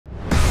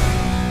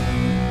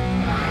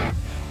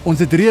Ons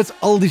het reeds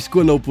al die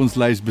skole op ons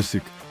lys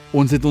besoek.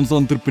 Ons het ons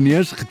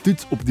entrepreneurs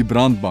getoets op die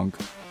brandbank.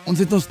 Ons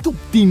het ons top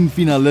 10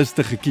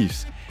 finaliste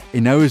gekies.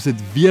 En nou is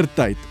dit weer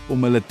tyd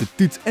om hulle te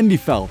toets in die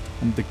veld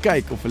om te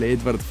kyk of hulle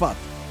het wat dit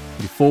vat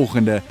om die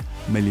volgende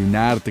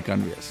miljoenêr te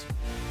kan wees.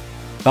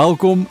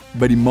 Welkom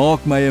by die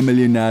Maak My 'n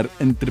Miljoenêr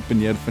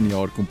Entrepreneur van die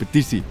Jaar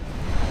kompetisie.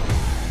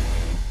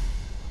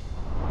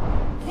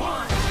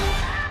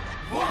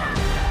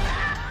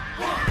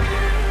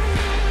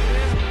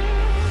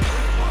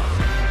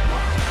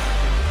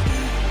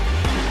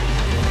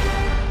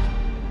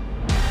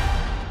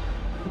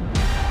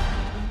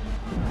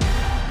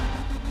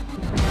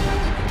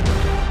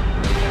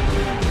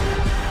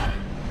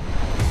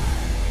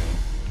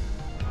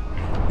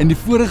 In die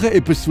vorige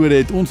episode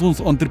het ons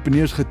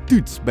entrepreneurs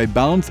getoets by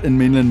Bounce in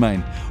Menlyn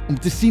Maine om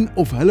te sien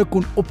of hulle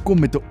kon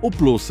opkom met 'n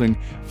oplossing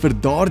vir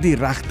daardie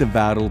regte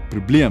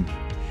wêreldprobleem.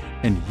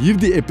 In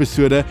hierdie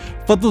episode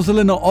vat ons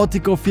hulle na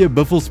ATKV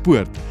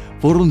Buffelspoort,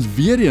 waar ons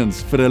weer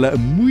eens vir hulle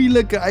 'n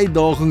moeilike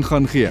uitdaging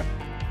gaan gee.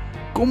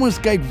 Kom ons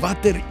kyk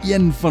watter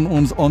een van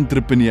ons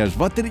entrepreneurs,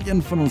 watter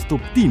een van ons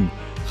top 10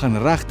 gaan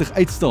regtig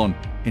uitstaan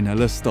en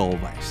hulle staal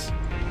wys.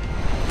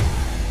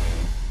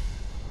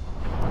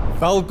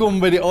 Welkom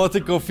by die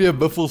ATKV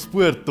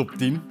Buffelspoort top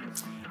 10.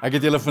 Ek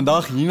het julle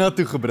vandag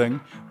hiernatoe gebring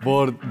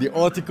waar die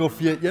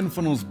ATKV een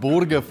van ons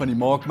borge van die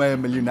Maak My 'n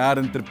Miljoenêr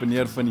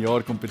Entrepreneur van die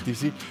Jaar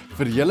kompetisie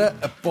vir julle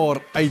 'n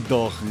paar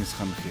uitdagings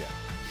gaan gee.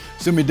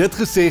 So met dit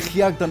gesê,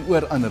 gee ek dan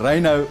oor aan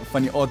Reino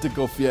van die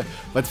ATKV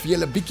wat vir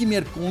julle 'n bietjie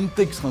meer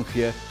konteks gaan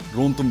gee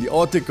rondom die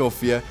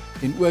ATKV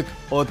en ook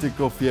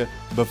ATKV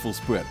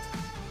Buffelspoort.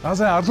 Daar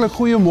sê hartlik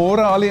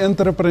goeiemôre al die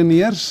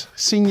entrepreneurs.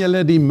 Sien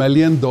julle die $1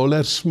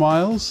 million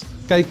smiles?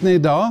 Kyk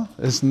net daar,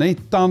 is net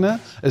tande.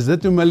 Is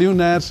dit hoe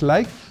miljonêers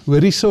lyk?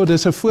 Hoorie so,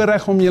 dis 'n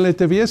voorreg om julle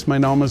te wees. My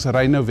naam is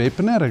Reino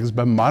Weppener. Ek is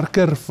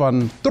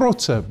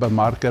trotse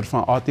bemarker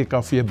van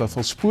ATKV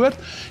Buffelspoort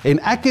en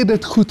ek het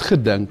dit goed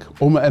gedink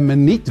om 'n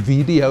minuut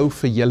video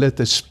vir julle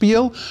te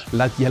speel,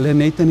 laat julle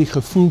net in die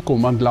gevoel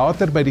kom, want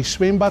later by die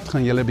swembad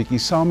gaan julle bietjie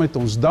saam met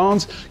ons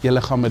dans,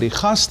 julle gaan met die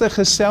gaste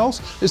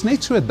gesels. Is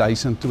net so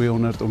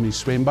 1200 om die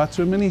swembad,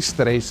 so moenie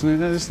stres nie,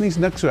 dit is nie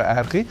niks so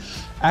erg nie.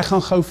 Ek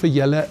gaan gou vir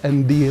julle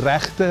in die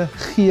regte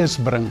gees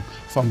bring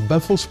van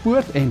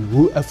Buffelspoort en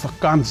hoe 'n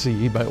vakansie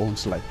hier by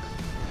ons lyk.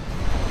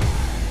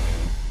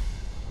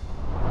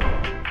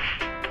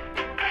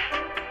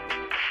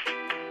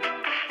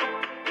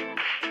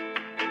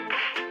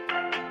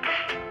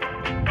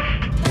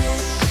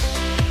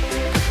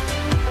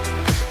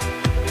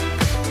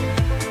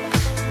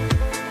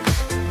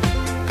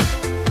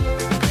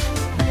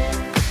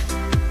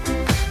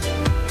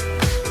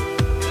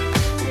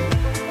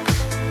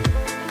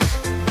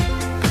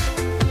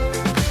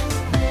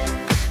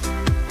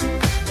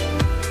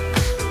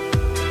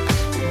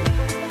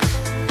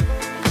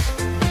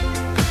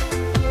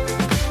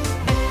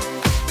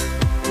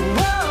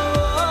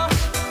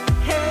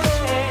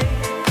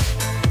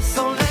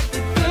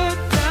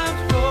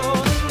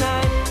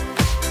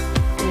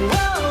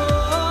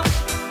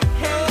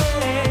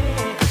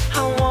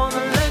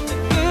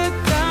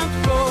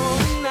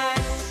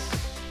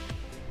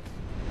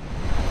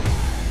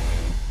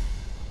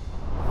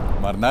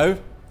 Maar nou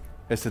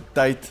is dit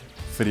tyd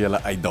vir julle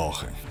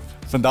uitdaging.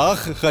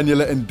 Vandag gaan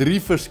julle in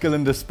 3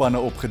 verskillende spanne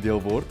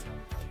opgedeel word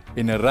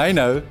en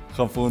Reino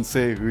gaan vir ons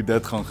sê hoe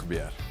dit gaan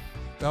gebeur.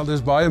 Wel,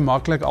 dis baie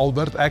maklik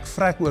Albert, ek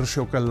vrek oor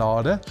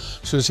sjokolade,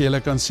 soos julle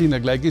kan sien,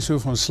 ek lyk nie so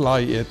van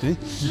slaai eet nie.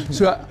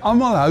 So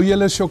almal hou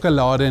julle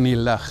sjokolade in die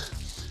lug.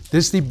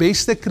 Dis die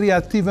beste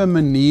kreatiewe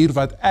manier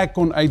wat ek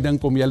kon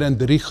uitdink om julle in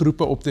 3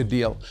 groepe op te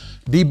deel.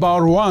 Die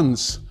bar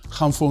ones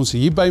gaan vir ons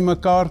hier by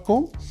mekaar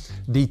kom.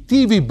 Die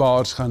TV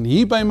bars gaan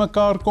hier by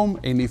mekaar kom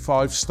en die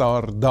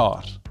 5-star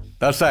daar.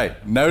 Daar sê,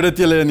 nou dat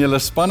julle in julle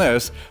spanne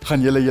is,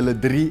 gaan julle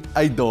 3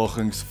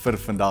 uitdagings vir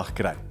vandag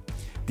kry.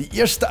 Die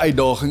eerste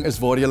uitdaging is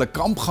waar julle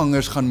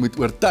kampgangers gaan moet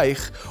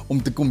oortuig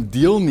om te kom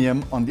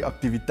deelneem aan die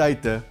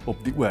aktiwiteite op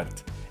die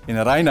oord.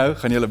 En Reino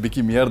gaan julle 'n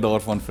bietjie meer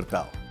daarvan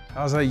vertel.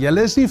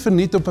 Julle is nie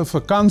verniet op 'n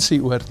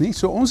vakansieoord nie,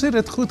 so ons het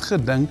dit goed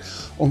gedink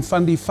om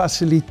van die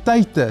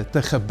fasiliteite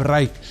te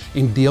gebruik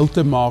en deel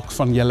te maak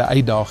van julle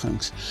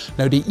uitdagings.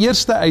 Nou die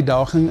eerste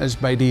uitdaging is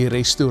by die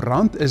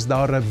restaurant, is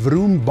daar 'n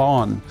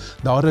vroembaan,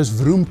 daar is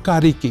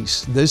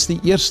vroemkarretjies, dis die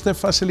eerste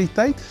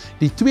fasiliteit.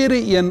 Die tweede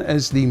een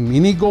is die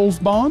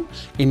minigolfbaan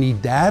en die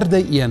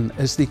derde een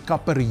is die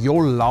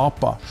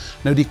kaperjolapa.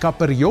 Nou die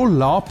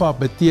kaperjolapa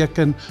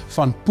beteken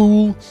van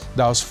pool,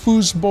 daar's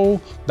foosbal,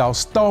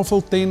 daar's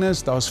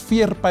tafeltennis, daar's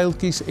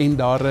veerpyltjies en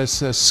daar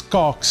is 'n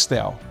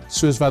skaakstel.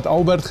 Soos wat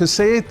Albert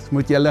gesê het,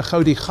 moet julle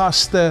gou die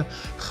gaste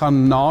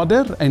gaan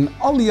nader en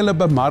al julle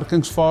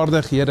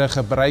bemarkingsvaardighede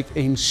gebruik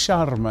en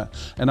charme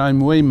en daai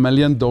mooi $1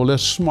 million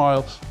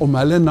smile om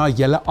hulle na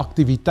julle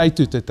aktiwiteit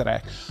toe te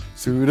trek.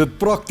 So hoe dit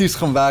prakties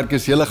gaan werk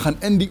is, julle gaan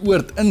in die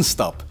oord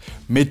instap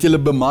met julle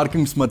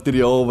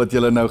bemarkingsmateriaal wat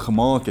julle nou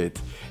gemaak het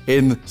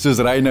en soos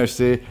Reino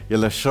sê,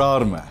 julle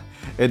charme.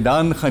 En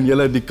dan gaan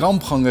julle die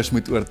kampgangers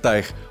moet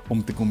oortuig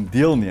om te kom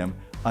deelneem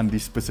aan die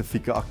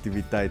spesifieke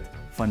aktiwiteit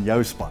van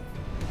jou span.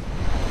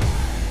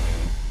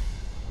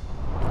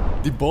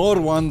 Die Bar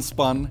One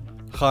span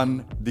gaan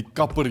die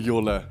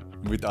kapperjolle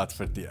moet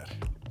adverteer.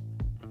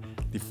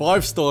 Die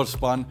 5-star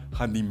span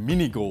gaan die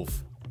minigolf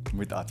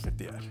moet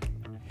adverteer.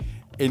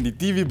 En die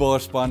TV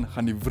bar span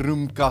gaan die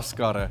vroom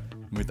kaskarre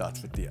moet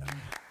adverteer.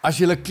 As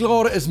jy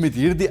klaar is met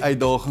hierdie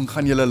uitdaging,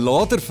 gaan jy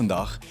later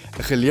vandag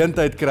 'n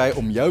geleentheid kry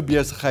om jou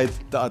besigheid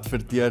te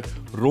adverteer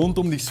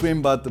rondom die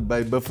swembad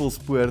by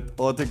Buffelspoort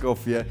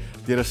ATKV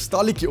deur 'n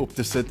stalletjie op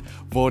te sit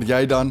waar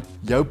jy dan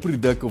jou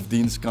produk of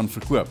diens kan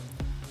verkoop.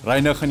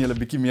 Reine gaan julle 'n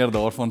bietjie meer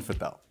daarvan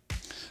vertel.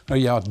 Nou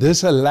ja,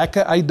 dis 'n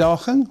lekker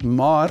uitdaging,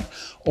 maar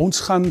ons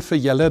gaan vir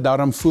julle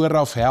daarom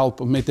vooraf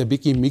help met 'n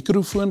bietjie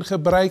mikrofoon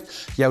gebruik,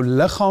 jou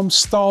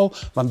liggaamstaal,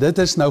 want dit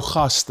is nou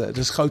gaste,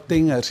 dis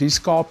Gautengers,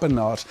 hier's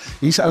Kaapenaars,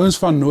 hier's ouens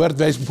van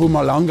Noordwes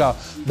Mpumalanga.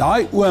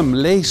 Daai oom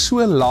lê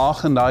so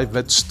laag in daai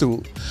wit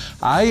stoel.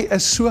 Hy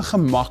is so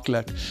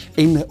gemaklik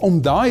en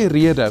om daai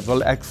rede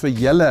wil ek vir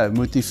julle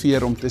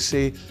motiveer om te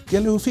sê,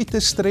 julle hoef nie te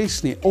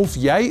stres nie, of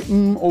jy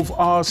of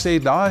a sê,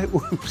 daai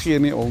oom gee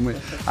nie om nie.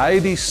 Hy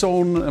die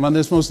son, want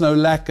dis ons nou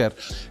lekker,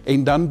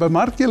 en dan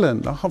bemark julle,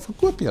 dan gaan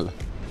verkoop julle.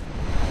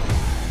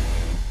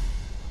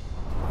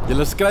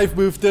 Julle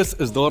skryfbehoeftes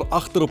is daar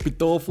agter op die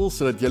tafel,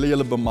 sodat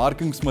julle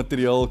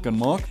bemarkingsmateriaal kan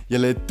maak.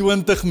 Julle het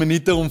 20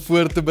 minute om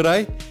voor te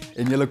berei,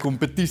 en julle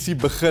kompetisie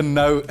begin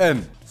nou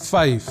in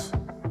 5,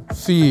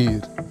 4,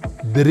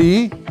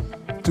 3,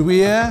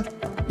 2,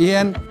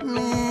 1.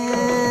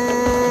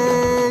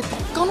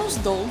 Kan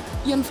ons dalk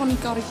een van die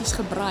karretjies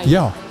gebruik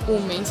Ja.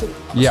 om mense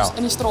Ja.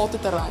 in die strate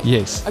te ry?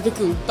 Yes. Okay,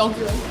 cool.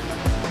 Dankie.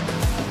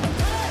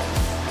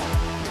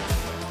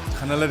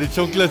 gaan hulle die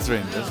chocolates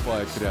wen.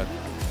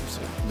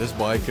 Dis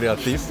baie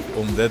kreatief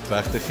om dit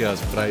weg te gee as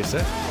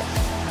pryse.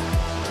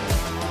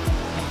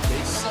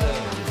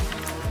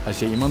 As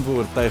jy iemand wil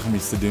oortuig om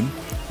iets te doen,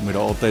 moet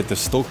daar altyd 'n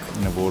stok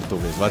en 'n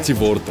wortel wees. Wat is die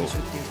wortel?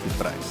 Die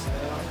prys.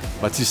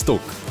 Wat is die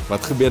stok?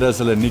 Wat gebeur as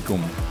hulle nie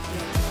kom?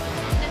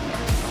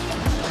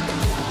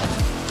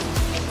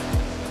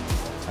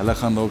 Hulle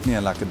gaan dalk nie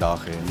 'n lekker dag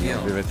hê nie.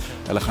 Jy weet,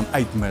 hulle gaan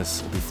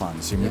uitmis op die van.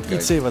 So jy moet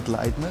iets sê wat hulle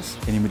uitmis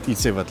en jy moet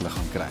iets sê wat hulle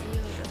gaan kry.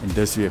 En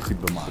dis weer goed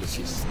bemaak.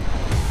 Presies.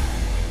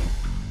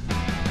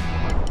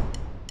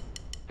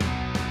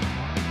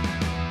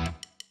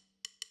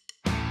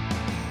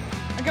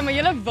 Okay, maar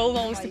julle wil na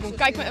ons toe kom.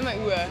 Kyk my in my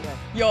oë.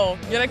 Ja,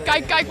 julle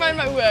kyk my in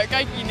my oë.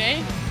 Kyk hier, né?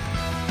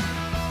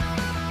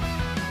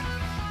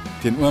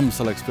 Teen oom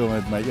sal ek speel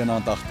met my een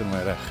hand agter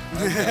my rug.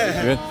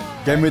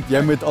 Jy weet, jy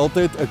moet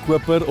altyd 'n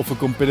koper of 'n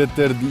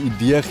competitor die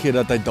idee gee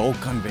dat hy dalk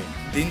kan wen.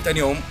 Dient aan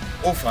hom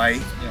of hy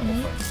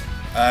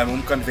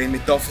hom kan wen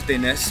met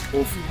tafeltennis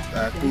of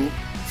pool.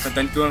 Kan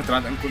dan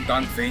R200 in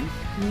kontant wen.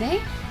 Nee?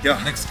 Ja,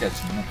 niks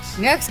skets.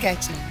 Niks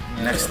skets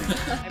nie. Niks nie.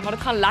 Maar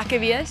dit gaan lekker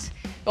wees.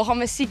 Daar gaan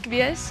musiek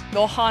wees.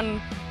 Daar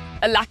gaan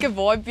 'n lekker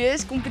vibe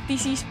wees,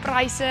 kompetisies,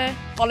 pryse,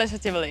 alles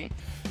wat jy wil hê.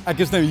 Ek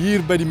is nou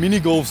hier by die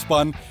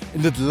minigolfspan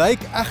en dit lyk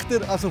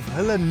egter asof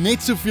hulle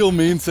net soveel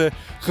mense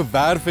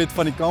gewerf het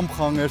van die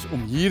kampgangers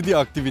om hierdie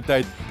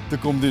aktiwiteit te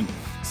kom doen.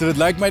 So dit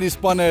lyk my die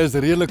spanne is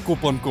redelik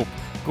kop aan kop.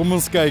 Kom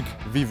ons kyk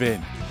wie wen.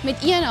 Met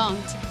een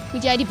hand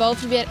moet jy die bal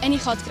probeer in die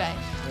gat kry.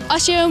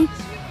 As jy hom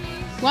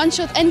one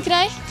shot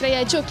inkry, kry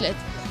jy 'n chocolate.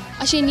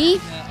 As jy nie,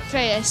 kry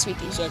jy 'n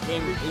sweetie. So ek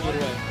wen either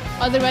way.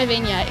 Either way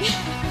wen jy.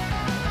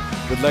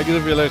 Dit lyk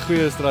asof julle 'n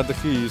goeie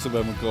strategie hierso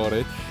by mekaar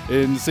het.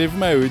 En sê vir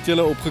my, hoe het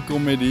julle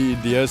opgekom met die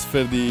idees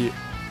vir die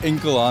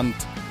enkelhand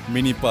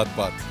mini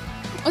padpad?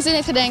 Ons het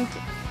net gedink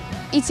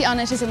ietsie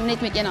anders is om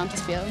net met een hand te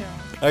speel.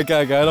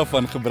 Okay, ek hou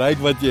daarvan, gebruik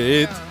wat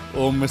jy het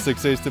om 'n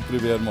sukses te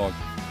probeer maak.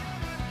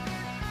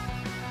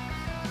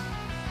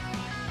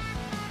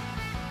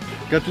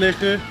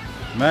 Katlege,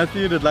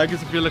 Matthew, dit lyk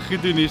asof julle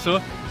goed doen hierso.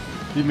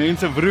 Die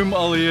mense vroom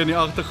al hier in die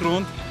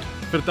agtergrond.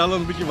 Vertel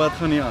ons 'n bietjie wat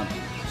gaan hier aan.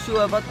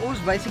 So wat ons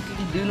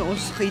basically doen,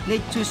 ons het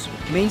net soos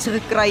mense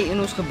gekry en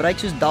ons gebruik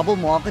soos double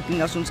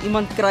marketing. As ons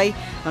iemand kry,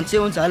 dan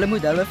sê ons hulle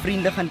moet hulle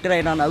vriende gaan kry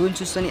en dan hou ons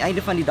soos aan die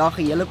einde van die dag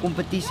 'n hele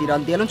kompetisie.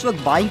 Dan deel ons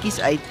ook bandjies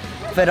uit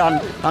vir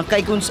dan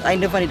kyk ons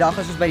einde van die dag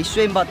as ons by die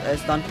swembad is,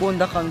 dan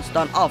kondig ons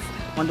dan af,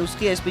 want ons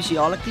gee 'n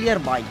spesiale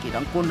kleerbandjie,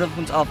 dan kondig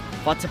ons af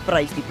wat se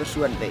prys die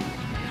persoon wen.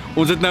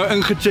 Ons het nou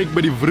ingecheck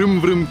by die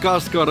vroom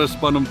kaskarre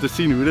span om te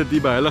sien hoe dit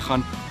hier by hulle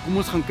gaan. Kom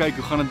ons gaan kyk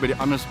hoe gaan dit by die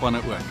ander spanne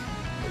ook.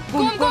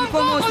 Kom,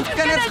 ons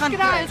kinders gaan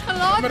kry. Dit gaan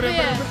laat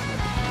wees.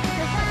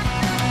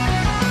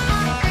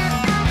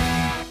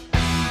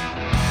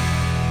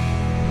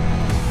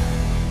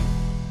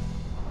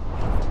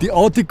 Die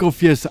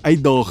ATKV se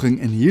uitdaging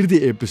in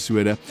hierdie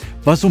episode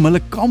was om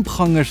hulle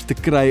kampgangers te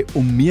kry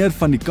om meer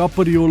van die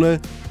kapperjolle,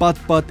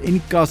 padpad en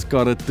die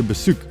kaskarre te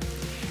besoek.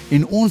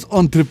 En ons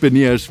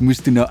entrepreneurs moes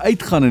toe nou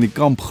uitgaan in die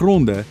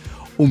kampgronde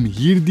om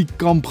hierdie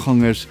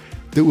kampgangers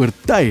te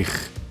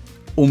oortuig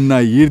om na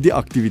hierdie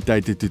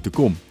aktiwiteite toe te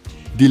kom.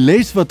 Die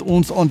les wat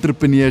ons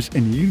entrepreneurs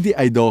in hierdie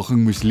uitdaging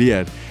moes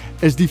leer,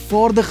 is die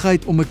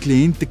vaardigheid om 'n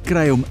kliënt te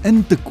kry om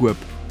in te koop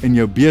in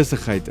jou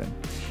besigheid in.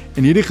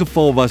 In hierdie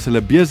geval was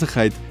hulle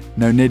besigheid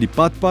nou net die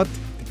padpad,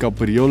 die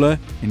kapperjolle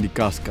en die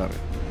kaskarre.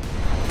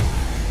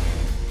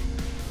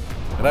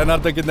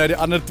 Reinhard, ek het nou die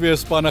ander 2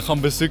 spanne gaan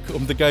besoek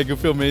om te kyk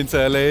hoeveel mense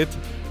hulle het.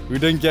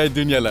 Hoe dink jy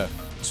doen julle?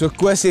 So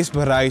Koos is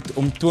bereid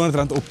om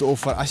R200 op te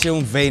offer as jy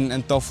hom wen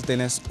in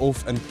tafeltennis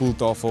of in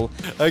pooltafel.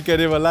 Okay,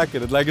 nee, maar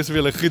lekker. Dit lyk asof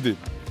julle goed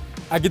doen.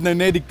 Ek het nou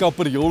net die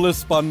Kapperjolle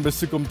span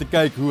besoek om te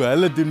kyk hoe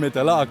hulle doen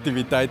met hulle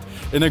aktiwiteit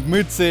en ek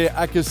moet sê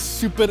ek is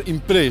super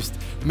impressed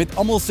met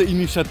almal se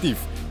inisiatief.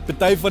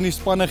 Party van die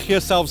spanne gee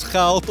selfs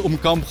geld om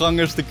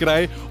kampgangers te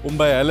kry om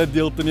by hulle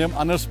deel te neem.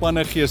 Ander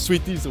spanne gee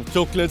sweeties of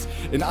chocolates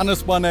en ander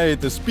spanne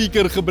het 'n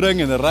speaker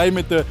gebring en ry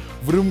met 'n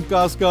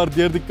vroomkaskar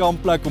deur die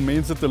kampplek om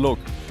mense te lok.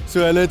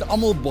 So hulle het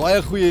almal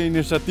baie goeie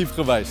inisiatief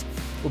gewys.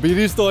 Op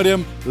hierdie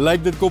stadium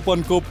lyk dit kop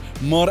aan kop,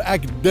 maar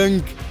ek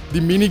dink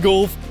die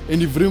minigolf en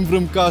die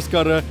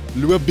vroomkaskare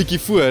loop bietjie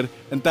voor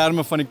in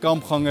terme van die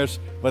kampgangers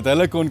wat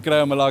hulle kon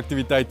kry om hulle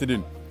aktiwiteit te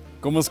doen.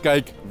 Kom ons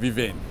kyk wie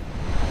wen.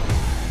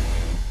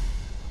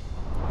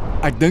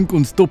 Ek dink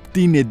ons top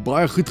 10 het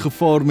baie goed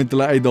gevaar met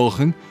hulle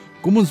uitdaging.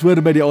 Kom ons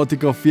hoor by die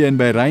ATKV en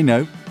by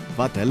Reinhou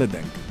wat hulle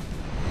dink.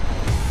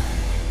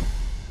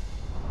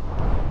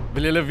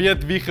 Wil julle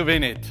weet wie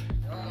gewen het?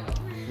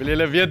 Wil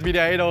julle weet wie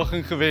die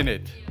uitdaging gewen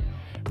het?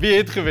 Wie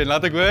het gewen?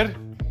 Laat ek hoor.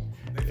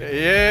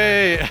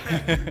 Yay!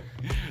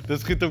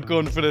 Dis goed om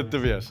confident te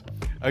wees.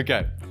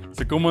 Okay,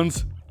 so kom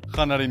ons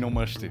gaan na die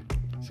nommers toe.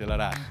 Is julle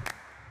reg?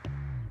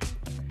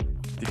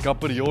 Die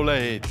Kapperjolle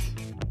het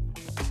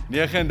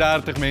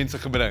 39 mense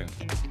gebring.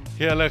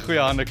 Gee hulle 'n goeie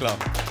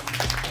handeklap.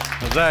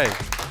 Ons sê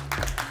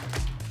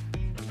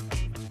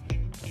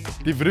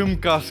die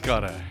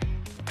vroomkaskarre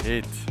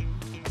het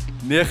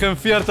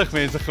 49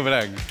 mense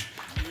gebring.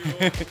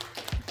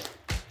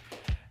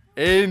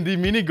 En die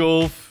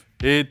minigolf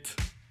het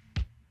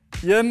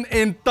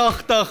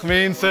 81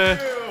 mense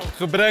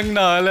gebring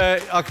na hulle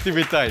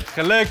aktiwiteit.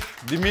 Geluk,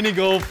 die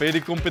minigolf het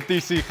die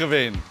kompetisie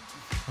gewen.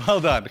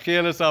 Wel dan, gee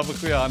hulle self 'n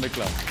goeie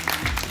handeklap.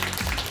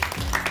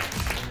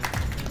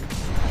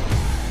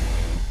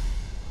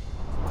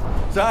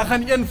 So ek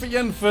gaan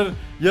een vir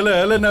julle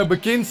hulle nou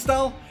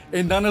bekendstel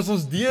en dan as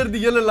ons deur die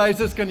hele lys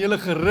is, kan julle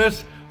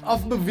gerus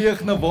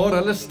afbeweeg na waar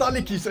hulle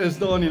stalletjies is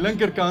daar aan die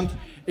linkerkant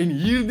en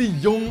hierdie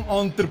jong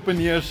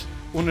entrepreneurs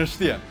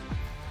ondersteun.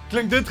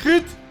 Klink dit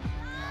goed?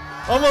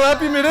 Almal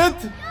happy met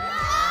dit?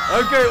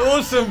 Okay,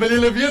 awesome. Wil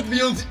julle weet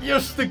wie ons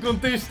eerste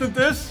contestant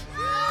is?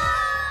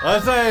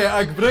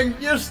 Ek bring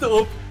eerste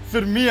op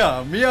vir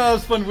Mia. Mia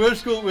is van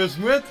Hoërskool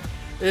Entrepreneur.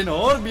 En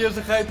haar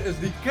besigheid is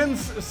die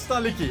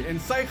kindstalletjie en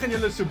sy gaan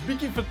julle so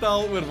bietjie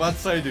vertel oor wat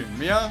sy doen.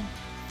 Mia?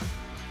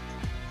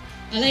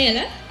 Hallo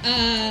julle,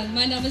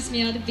 my naam is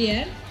Mia de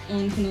Beer,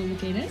 aangename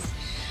kennis.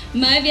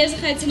 My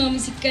besigheid se naam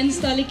is die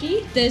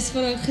kindstalletjie, dis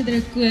vir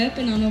goedere koop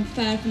en dan op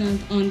verf en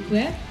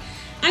aankoop.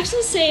 Ek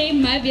sal sê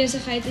my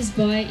besigheid is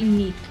baie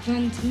uniek,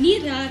 want nie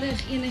regtig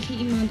enige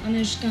iemand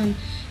anders kan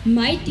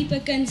my tipe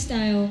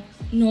kindstyl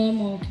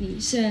namaak nie.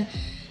 So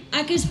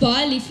ek is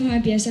baie lief vir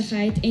my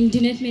besigheid en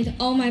doen dit met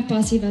al my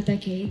passie wat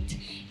ek het.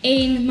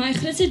 En my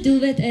grootste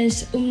doelwit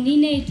is om nie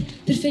net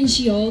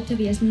provinsiaal te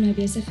wees met my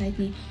besigheid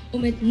nie,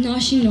 om dit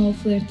nasionaal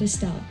voor te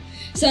stel.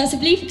 So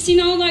asseblief, ek sien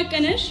al daai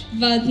kinders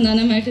wat nou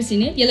na my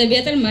gesien het. Julle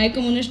weet hulle my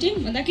kom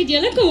ondersteun, want ek het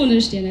julle kom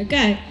ondersteun,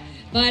 okay?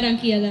 Baie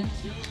dankie julle.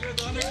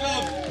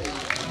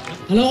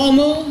 Hallo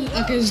almal,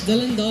 ek is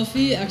Dylan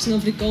Duffy, ek is in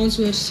Afrikaans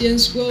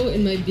Hoërskool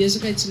en my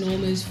besigheid se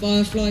naam is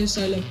Firefly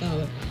Solar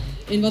Power.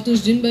 En wat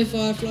ons doen by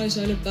Firefly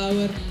Solar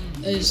Power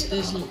is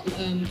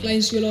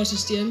klein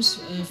solarsystems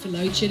vir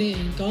load shedding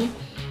en kamp.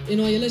 En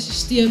nou hele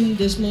stelsel,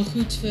 dis maar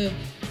goed vir,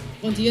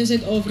 want hier in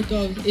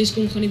Suid-Afrika,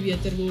 Eskom gaan nie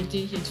beter word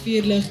nie. Jy het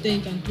 4 ligte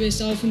en kan 2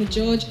 selfone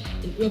charge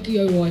en ook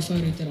jou wifi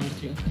router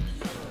hardloop.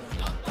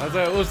 Dis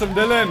awesome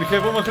Dylan,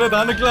 geef hom 'n groot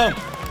handeklap.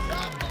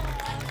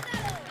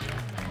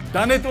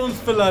 Dan het ons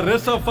vir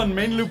Larissa van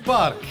Menlo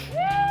Park.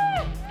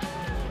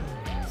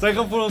 Sy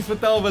gaan vir ons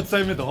vertel wat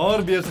sy met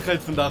haar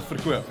besigheid vandag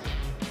verkoop.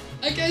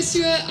 Okay, so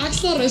ek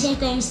is Larissa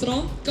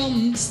Kampstrani.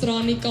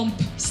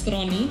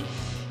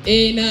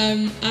 En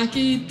ek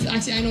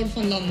is die eienaar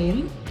van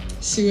Lamon.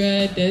 So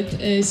dit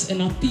is 'n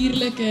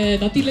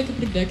natuurlike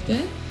produkte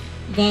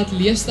wat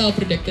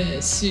leefstylprodukte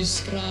is, soos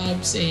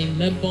scrubs en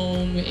lip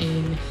balm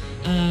en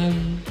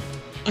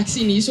ek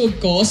sien hierso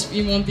gasp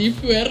iemand hier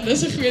voor,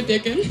 dis 'n goeie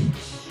teken.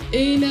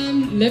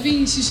 En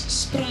living soos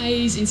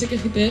sprays en sulke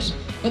goeders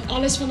wat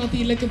alles van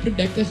natuurlike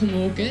produkte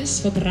gemaak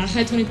is, wat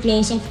reguit van die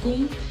plaas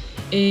afkom.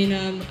 En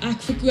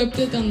ek verkoop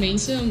dit aan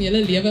mense om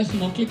julle lewe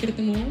gemakliker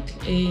te maak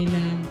en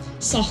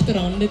sagter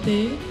hande te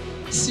hê.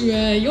 So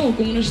ja,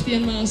 kom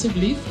ondersteun my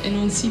asseblief en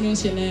dan sien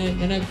ons julle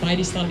nou by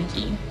die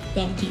stalletjie.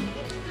 Dankie.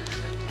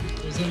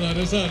 Dis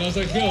Larissa, daar's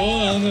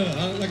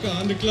 'n lekker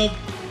handeklap.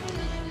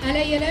 Hallo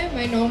julle,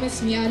 my naam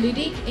is Mia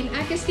Ludik en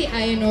ek is die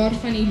eienaar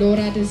van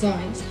Ilora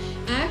Designs.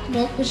 Ek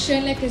maak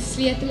persoonlike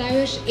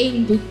sleutelhouers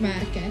en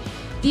boekmerke.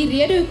 Die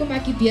rede hoekom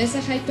ek die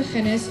besigheid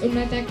begin is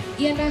omdat ek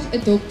eendag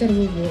 'n dokter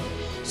wil word.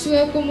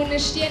 So kom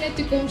ondersteun 'n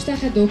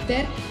toekomstige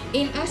dokter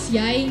en as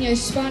jy en jou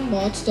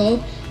spanmaats dalk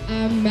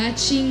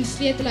matching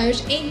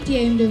sleutelhouers en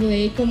T-hemde wil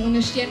hê, kom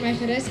ondersteun my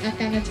gerus, ek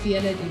kan dit vir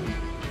julle doen.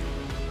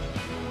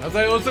 As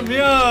hy ons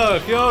Mia,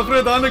 gee haar 'n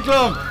groot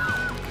handeklap.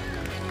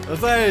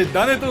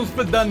 Dan het ons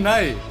vir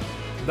Danai.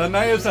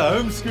 Danai is 'n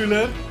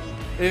homeschooler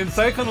en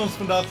sy gaan ons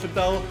vandag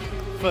vertel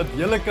wat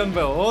julle kan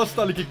by haar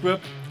stalletjie koop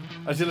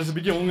as julle 'n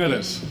bietjie honger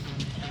is.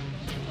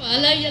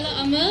 Hallo julle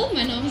almal,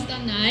 my naam is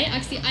Danai,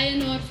 ek is die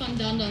eienaar van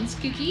Dan's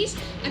Cookies.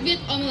 Ek weet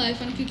almal hou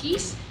van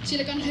koekies, so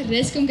julle kan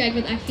gerus kom kyk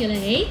wat ek vir julle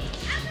het.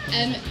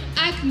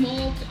 Ek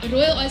maak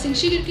royal icing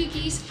sugar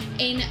cookies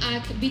en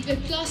ek bied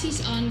ook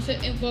klassies aan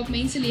waar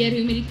mense leer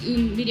hoe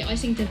met die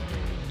icing te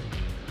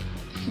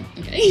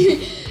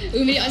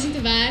hoe met die icing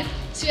te werk.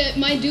 So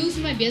my doel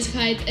vir my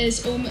besigheid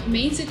is om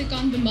mense te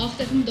kan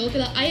bemagtig om dalk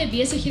hulle eie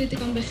besighede te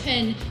kan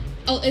begin,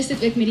 al is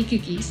dit ook met die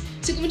koekies.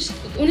 So kom ons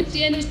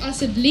ondersteun ons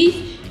asseblief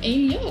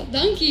en ja,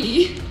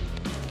 dankie.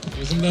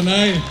 Dis hom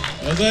Danai.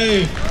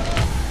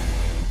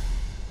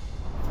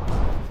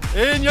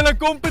 En julle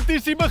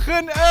kompetisie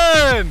begin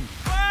in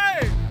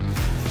 5,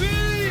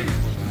 4,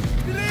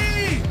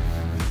 3,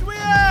 2,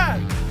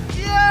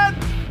 1,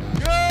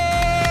 go!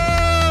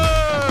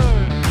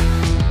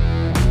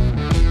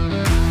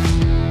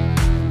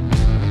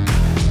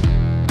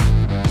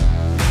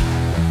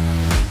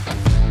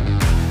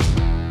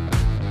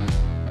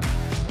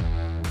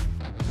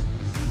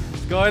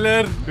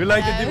 Skyler, hoe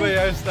lyk dit hier by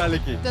jou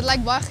stalletjie? Dit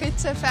lyk baie goed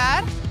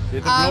sover. Jy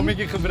het 'n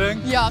blommetjie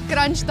gebring? Ja,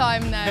 crunch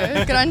time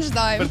nou. Crunch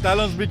time. Vertel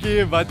ons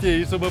bietjie wat jy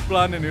hierso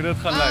beplan en hoe dit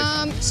gaan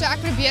lyk. So ek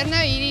probeer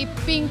nou hierdie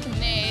pink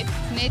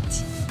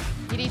net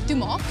hierdie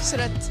toemaak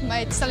sodat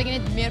my stalletjie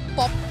net meer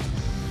pop.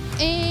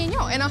 En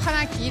ja, en dan gaan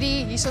ek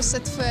hierso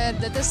sit vir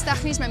dit is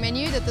tegnies my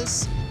menu.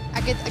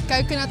 Ek het 'n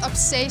coconut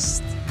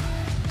obsessed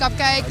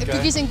cupcake, 'n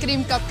cookies en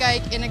cream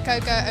cupcake en 'n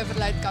cocoa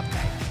overload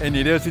cupcake. En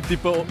hierdie is die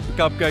tipe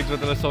cupcakes wat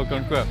hulle sal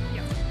kan koop.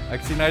 Ek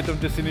sien uit om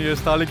te sien hoe jou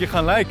stalletjie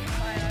gaan lyk.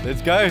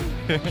 Let's go.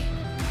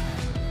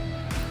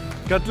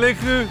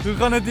 Katlego, hoe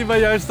gaan dit hier by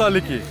jou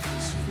stalletjie?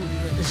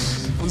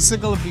 Ons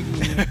sukkel 'n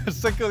bietjie.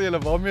 Sukkel julle,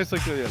 waarmee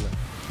sukkel julle?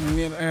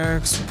 Meneer,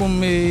 ek kom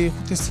mee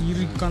goed is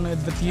hier kan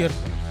adverteer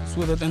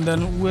sodat en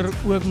dan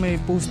ook my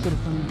poster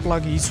kan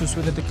plak hier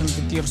sodat ek kan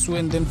adverteer so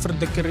en dan vir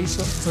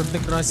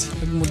dekorasie.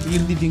 Ek moet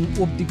hierdie ding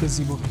op die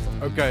gazebo.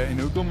 Okay, en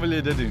hoekom wil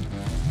jy dit doen?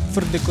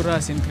 Vir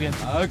dekorasie en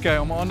kreatief. Okay,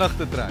 om aandag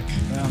te trek.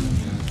 Ja.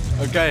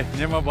 Okay,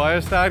 neem maar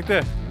baie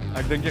sterkte.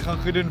 Ek dink jy gaan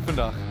goed doen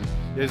vandag.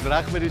 Jy's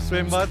reg by die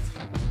swembad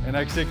en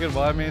ek seker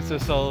baie mense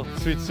sal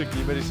sweet soek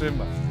hier by die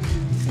swembad.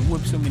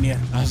 Hoop so meneer.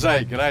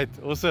 Asai, great,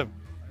 awesome.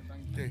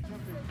 Dankie.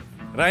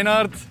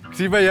 Reinhard, ek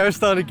sien by jou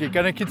stalletjie,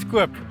 kan ek iets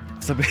koop?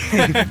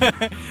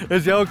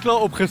 Is jy al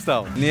klaar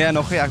opgestel? Nee,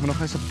 nog nie, ek moet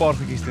nog eens 'n paar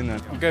goedjies doen.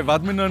 Okay,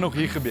 wat moet nou nog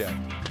hier gebeur?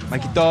 My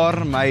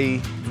gitaar,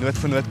 my noot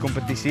vir noot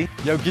kompetisie.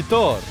 Jou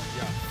gitaar?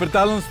 Ja.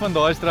 Vertel ons van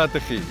daai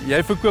strategie.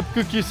 Jy verkoop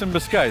koekies en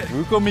beskuit.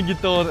 Hoe kom die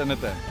gitaar in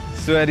dit in?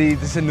 So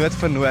dit is 'n noot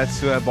vir noot,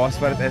 so basies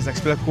wat dit is. Ek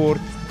speel 'n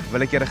kort,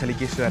 willekeurige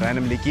liedjie, so 'n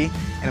random liedjie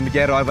en dan moet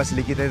jy raai wat se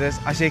liedjie dit is.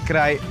 As jy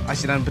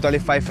dan betaal jy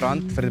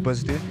R5 vir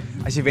deposito.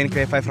 As jy wen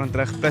kry jy R5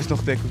 terug plus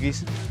nog 2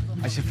 koekies.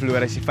 As jy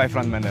verloor is jy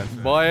R5 minder.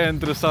 Baie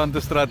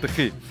interessante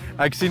strategie.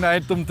 Ek sien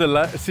uit om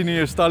te sien hoe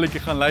jou stalletjie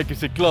gaan lyk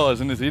as jy klaar is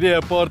en is hierdie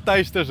 'n paar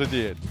tuisters wat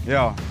jy het.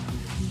 Ja.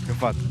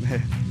 Gevat.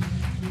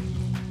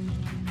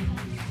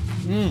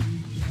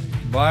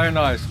 Baie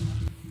nice.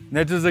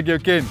 Net soos ek jou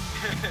ken.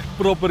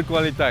 Proper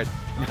kwaliteit.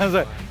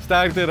 Dan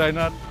sterkte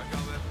Reinhard.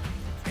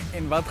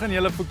 En wat gaan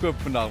julle verkoop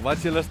vandag? Wat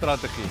is julle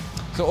strategie?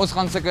 So ons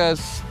gaan sulke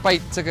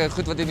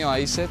goed wat in jou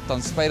huis sit,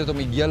 dan spyt dit om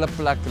die hele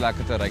plek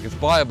lekker te ruik. Dit is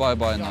baie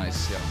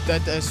nice, ja.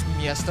 Dit is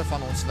meeste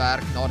van ons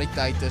werk na die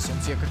tyd is om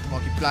seker te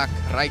maak die plek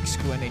ryk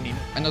skoon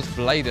en ons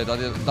bly dit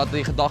dat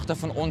die gedagte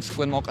van ons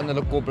skoonmaak in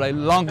hulle kop bly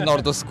lank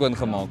nadat ons skoon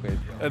gemaak het.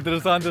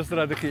 Interessante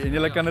strategie en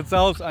julle kan dit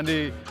selfs aan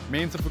die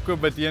mense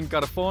verkoop wat hier in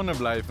karavane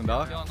bly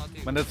vandag. Ja,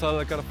 want dit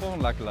sal 'n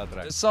karavaan lekker laat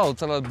ruik. Dit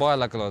sal baie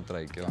lekker laat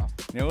ruik, ja.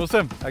 Nee,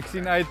 awesome. Ek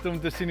sien uit om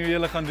te sien hoe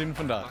julle gaan doen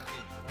vandag.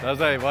 Dis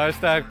hy, baie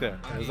sterkte.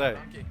 Dis hy.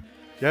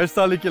 Jou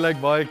stalletjie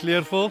lyk baie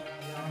kleurvol.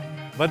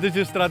 Wat is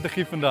jou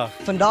strategie vandag?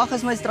 Vandag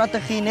is my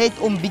strategie net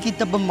om bietjie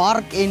te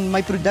bemark en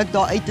my produk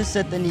daar uit te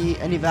sit in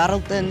die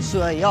wêreld in,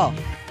 so ja.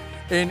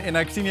 En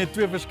ek sien jy het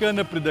 2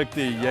 verskillende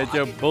produkte hier. Jy het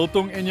jou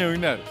biltong en jou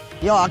hoender.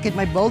 Ja, ek het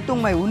my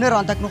biltong, my hoender,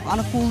 want ek nog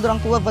ander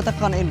koeldrank ook wat ek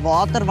gaan en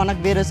water want ek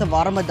weet dis 'n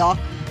warme dag.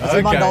 As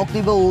iemand dalk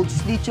nie wil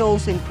schnitzel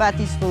en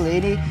patties wil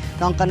hê nie,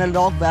 dan kan hulle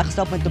dalk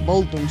wegstap met 'n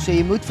biltong. So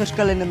jy moet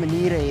verskillende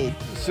maniere hê.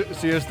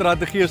 So jou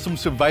strategie is om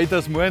so wyd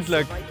as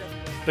moontlik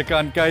te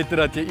kan cater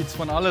dat jy iets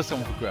van alles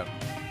verkoop.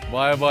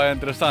 Baie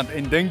interessant.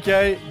 En dink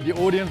jy die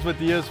audience wat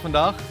hier is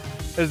vandag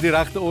is die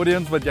regte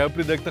audience wat jou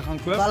produkte gaan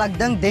koop? Wel, ek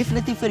dink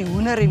definitief vir die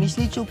hoender en die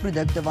schnitzel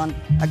produkte want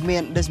ek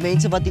meen dis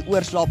mense wat hier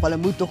oorslaap, hulle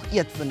moet tog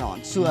eet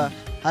vanaand. So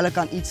hulle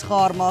kan iets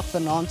gaar maak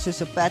vanaand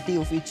soos 'n patty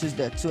of iets soos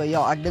dit. So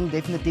ja, ek dink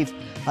definitief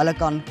hulle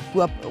kan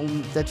koop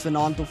om dit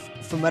vanaand of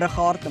vanmiddag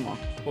gaar te maak.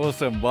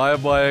 Awesome,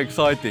 baie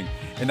exciting.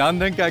 En dan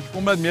dink ek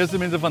omdat meeste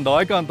mense van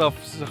daai kant af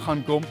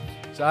gaan kom,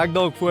 so ek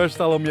dalk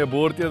voorstel om jou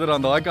bord eerder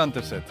aan daai kant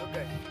te sit.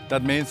 Okay.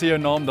 Dat mense jou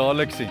naam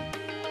dadelik sien.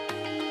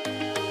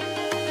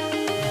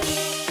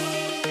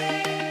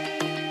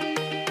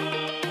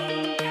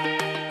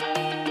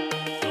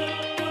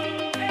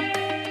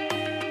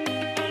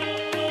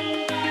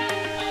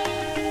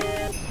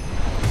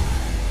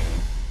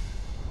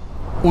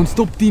 Ons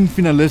top 10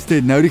 finaliste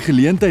het nou die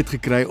geleentheid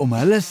gekry om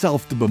hulle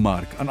self te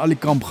bemark aan al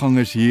die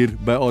kampgangers hier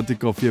by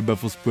ATKV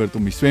Buffelspoort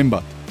om die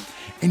swembad.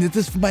 En dit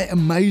is vir my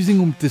amazing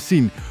om te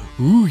sien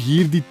hoe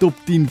hierdie top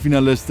 10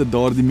 finaliste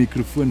daardie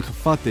mikrofoon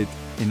gevat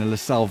het en hulle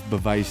self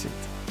bewys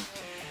het.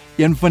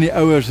 Een van die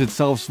ouers het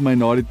selfs vir my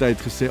na die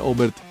tyd gesê,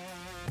 Albert,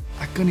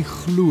 ek kan nie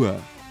glo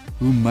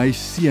hoe my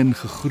seun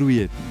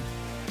gegroei het nie.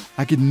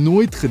 Ek het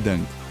nooit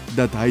gedink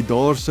dat hy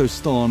daar sou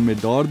staan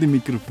met daardie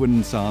mikrofoon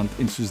in sy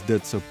hand en soos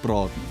dit sou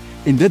praat nie.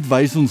 En dit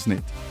wys ons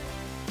net.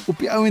 Op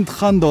die ouend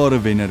gaan daar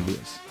 'n wenner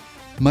wees.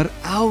 Maar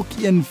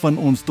elkeen van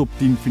ons top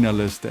 10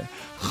 finaliste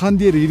gaan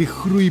deur hierdie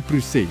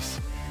groeiproses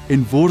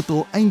en word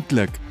al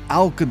eintlik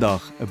elke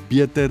dag 'n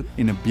beter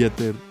en 'n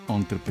beter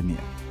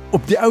entrepreneur.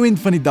 Op die ouend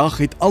van die dag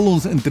het al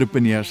ons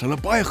entrepreneurs hulle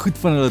baie goed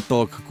van hulle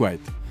taak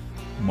gekwyt.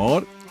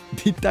 Maar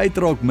die tyd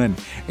raak min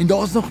en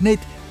daar's nog net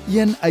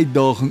een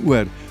uitdaging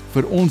oor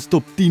vir ons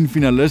top 10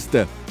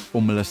 finaliste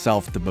om hulle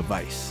self te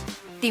bewys.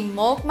 Die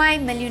Maak My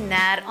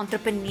Miljoenêr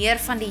Entrepreneur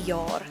van die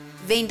Jaar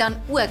wen dan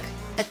ook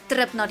 'n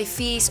trip na die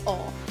FSA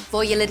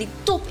waar jy die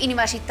top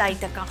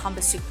universiteite kan gaan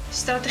besoek.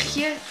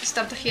 Strategies.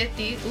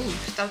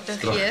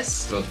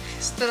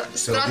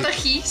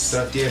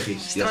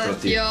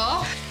 Ja.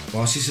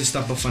 Basiese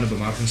stappe van 'n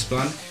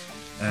bemarkingsplan.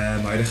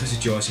 My huidige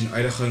situasie en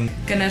uitdaging.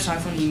 Kinders hou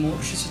van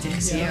humor, soos wat jy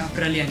gesê het,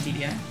 briljant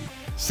idee.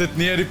 Sit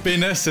neer die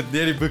penne, sit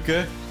neer die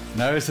boeke.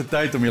 Nou is dit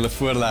tyd om julle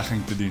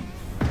voorlegging te doen.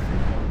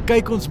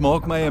 Kyk ons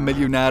Maak My 'n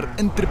Miljoenêr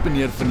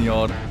Entrepreneur van die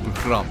Jaar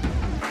program.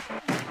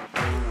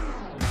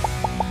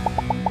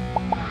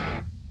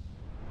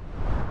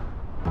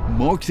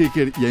 Maak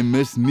seker jy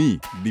mis nie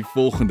die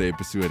volgende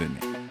episode nie.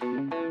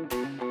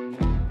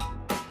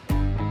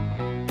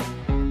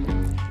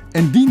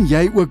 Indien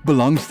jy ook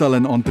belangstel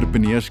in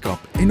entrepreneurskap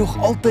en nog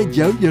altyd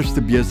jou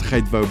eerste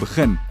besigheid wou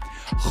begin,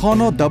 gaan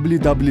na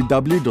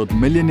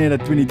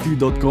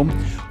www.miljoenêr22.com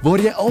waar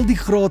jy al die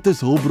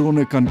gratis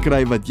hulpbronne kan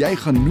kry wat jy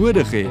gaan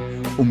nodig hê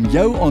om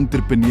jou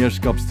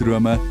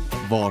entrepreneurskapsdrome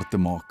waar te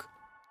maak.